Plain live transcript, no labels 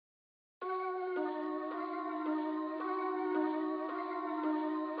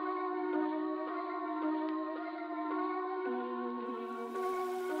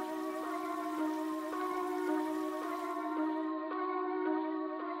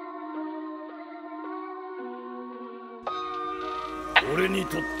俺に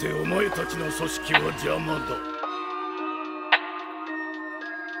とってお前たちの組織は邪魔だ。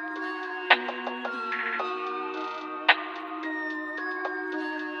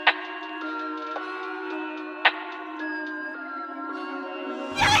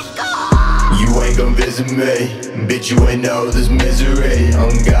You ain't gon' visit me, bitch, you ain't know this misery.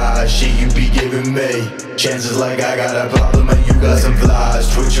 On God, shit you be giving me. Chances like I got a problem and you got some flies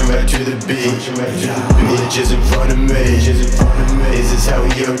twitching right to the beat. Bitches in front of me, is this how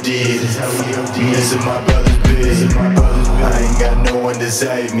he OD'd? Missing my brother's beat. I ain't got no one to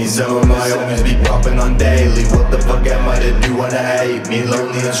save me. Some of my homies be popping on daily. What the fuck am I to do when I hate me?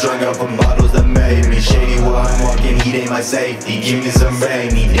 Lonely and strung out from bottles that made me shady while I'm walking, heat ain't my safety. Give me some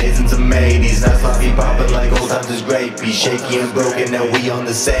rainy days and some 80s. Nice sloppy popping like old times is great. Be shaky and broken, now we on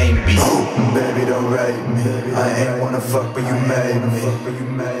the same beat. Baby, don't rape me. I ain't wanna fuck, but you made me.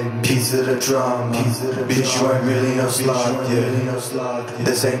 Piece of the drama, bitch, you ain't really no sloth, yeah.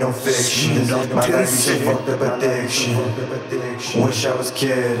 This ain't no fiction. My life is a fucked up addiction. Wish I was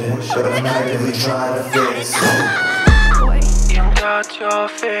kidding, but I'm actively trying to fix it. You got your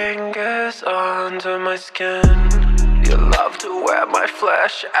fingers under my skin. You love to wear my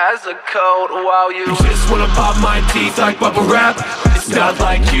flesh as a coat while you just wanna pop my teeth like bubble wrap. It's not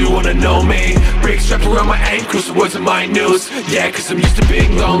like you wanna know me. Bricks wrapped around my ankles, the words of my news. Yeah, cause I'm used to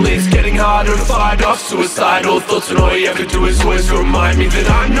being lonely. It's getting harder to fight off suicidal thoughts, and all you have to do is always remind me that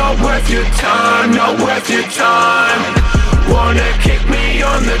I'm not worth your time, not worth your time. Wanna kick me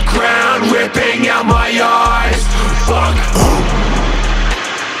on the ground, ripping out my eyes. Fuck.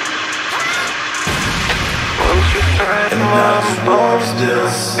 And now this war still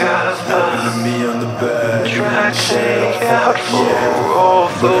happened to me on the bed. Shit, fuck yeah,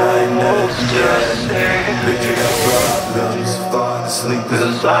 but I ain't never dead. Bitch, I got problems, falling asleep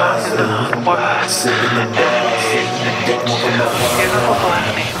cause I'm sick in the bed. Get more from my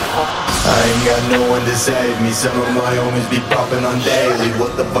I ain't got no one to save me. Some of my homies be popping on daily.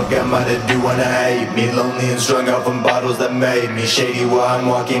 What the fuck am I to do when I hate me? Lonely and strung out from bottles that made me shady while I'm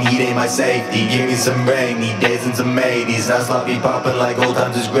walking, heat ain't my safety. Give me some rainy days and some 80s. Now sloppy popping like old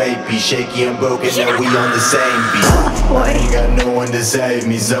times is great. Be shaky and broken, now we on the same beat. I ain't got no one to save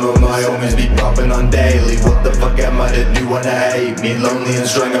me. Some of my homies be popping on daily. What the fuck am I to do when I hate me? Lonely and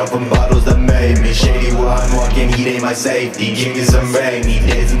strung out from bottles that made me shady while I'm walking, heat ain't my safety. Give me some rainy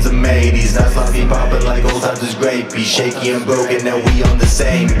days and some 80s. Now sloppy popping like old times is great. Be shaky and broken, now we on the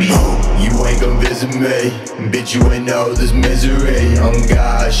same beat. You ain't gon' visit me, bitch, you ain't know this misery. On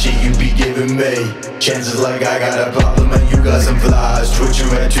God, shit you be giving me. Chances like I got a problem and you got some flies twitching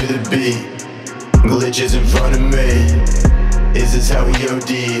right to the beat. Glitches in front of me, is this how he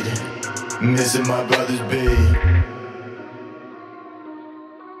OD'd? Missing my brother's beat.